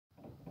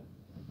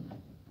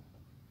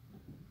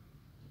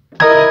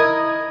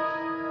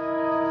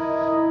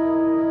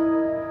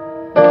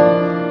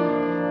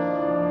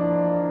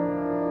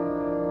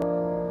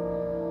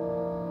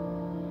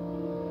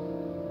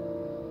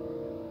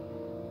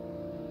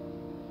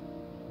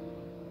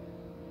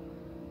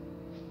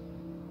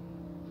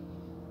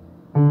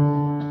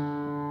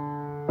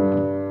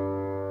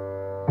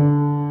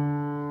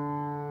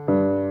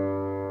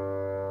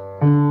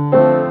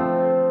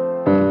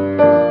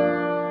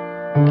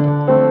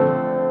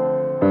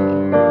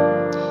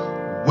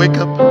Wake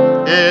up,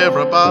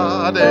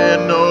 everybody,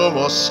 no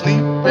more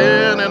sleeping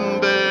in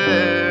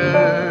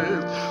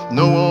bed.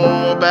 No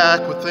more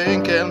backward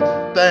thinking,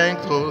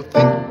 thankful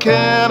thinking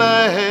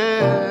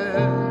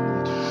ahead.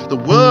 The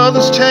world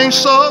has changed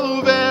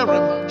so very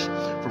much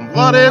from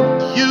what it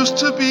used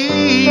to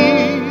be.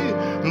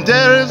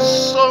 There is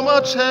so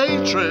much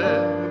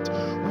hatred,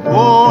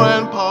 war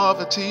and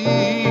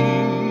poverty.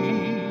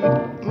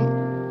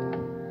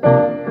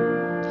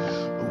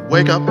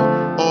 Wake up,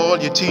 all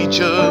you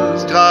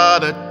teachers,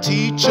 gotta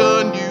teach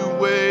a new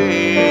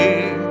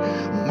way.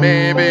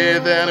 Maybe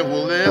then it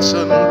will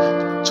listen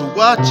to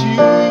what you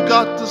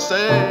got to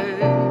say.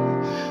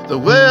 That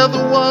we're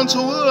the ones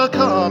who are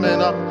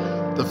coming up,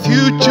 the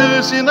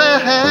future's in their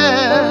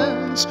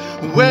hands.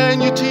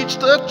 When you teach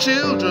the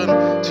children,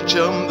 teach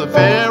them the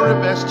very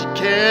best you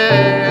can.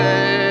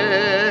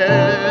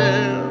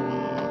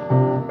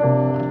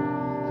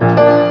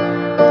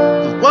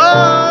 The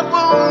world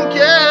won't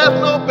get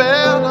no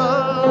better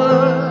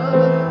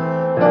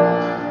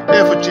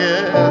if we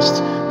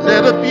just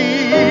let it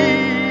be.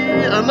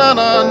 Na na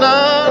na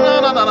na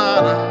na na na.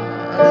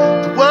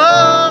 The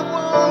world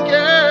won't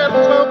get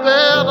no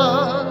better.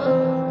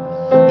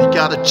 You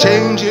gotta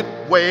change it,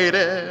 wait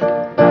it,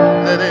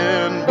 let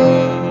it be.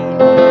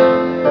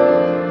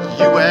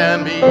 You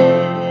and me.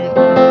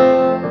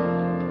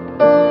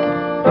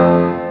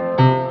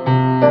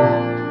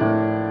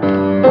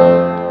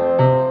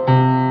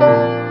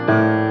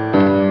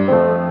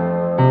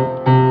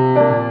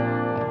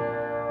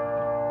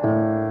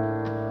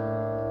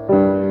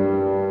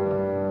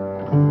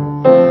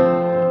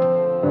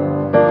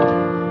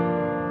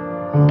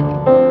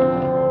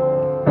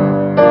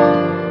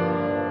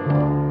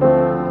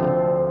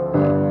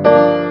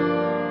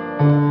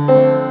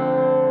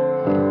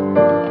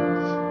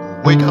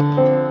 Wake up,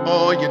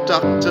 all you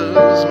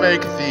doctors,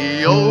 make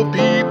the old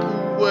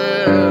people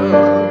well.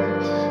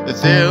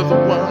 They're the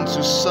ones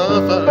who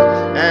suffer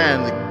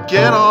and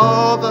get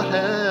all the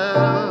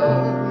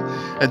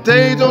help. And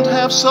they don't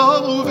have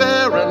so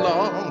very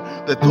long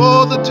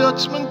before the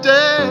judgment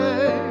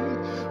day.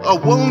 Or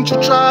won't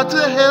you try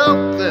to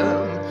help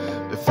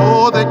them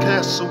before they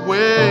cast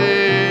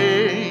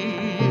away?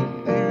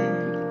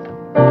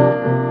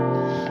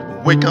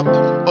 Wake up,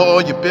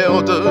 all you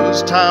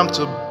builders, time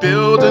to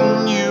build a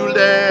new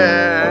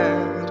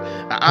land.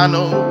 I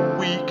know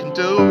we can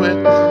do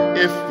it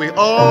if we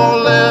all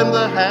lend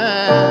a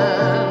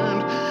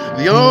hand.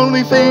 The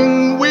only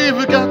thing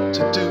we've got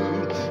to do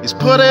is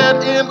put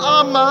it in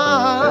our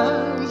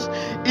minds.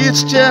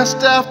 It's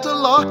just after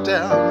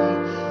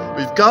lockdown,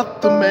 we've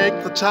got to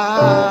make the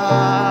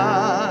time.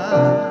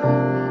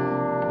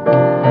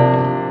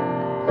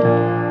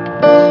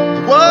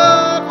 The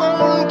world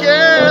won't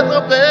get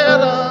no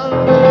better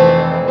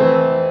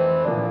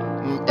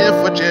if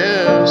we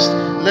just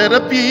let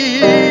it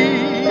be.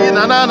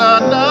 Na na na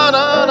na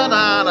na na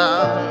na na.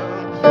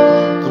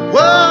 The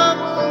world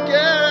won't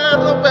get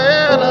no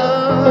better.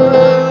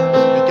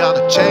 We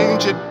gotta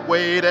change it,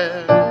 wait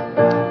it.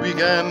 We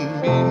can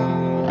be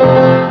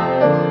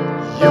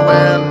you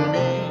and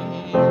me.